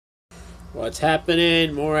What's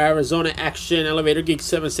happening? More Arizona action. Elevator Geek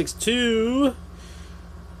 762.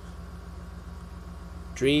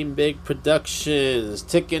 Dream Big Productions.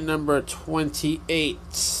 Ticket number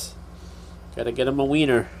 28. Gotta get him a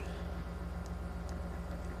wiener.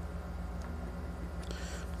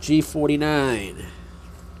 G49.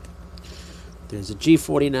 There's a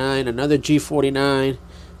G49, another G49,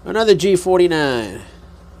 another G49.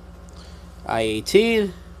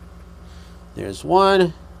 I-18. There's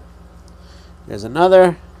one. There's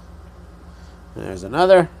another. There's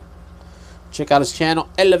another. Check out his channel,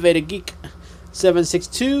 Elevator Geek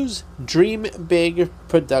 762's Dream Big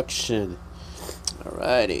Production.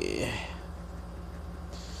 Alrighty.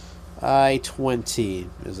 I-20.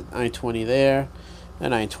 There's an I-20 there.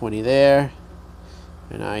 An I-20 there.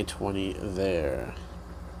 An I-20 there.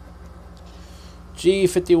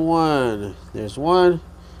 G51. There's one.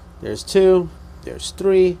 There's two. There's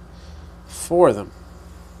three. Four of them.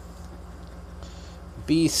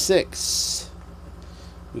 B6.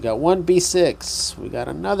 We got one B6. We got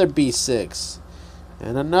another B6.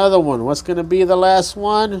 And another one. What's going to be the last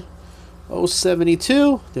one?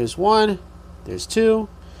 072. There's one. There's two.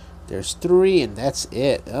 There's three. And that's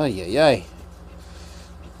it. Oh, yeah.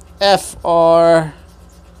 FR.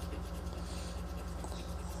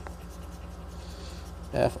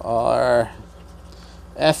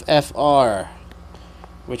 FFR.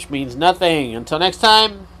 Which means nothing. Until next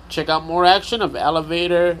time, check out more action of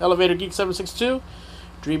Elevator Geek 762,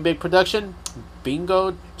 Dream Big Production,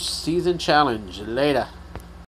 Bingo Season Challenge. Later.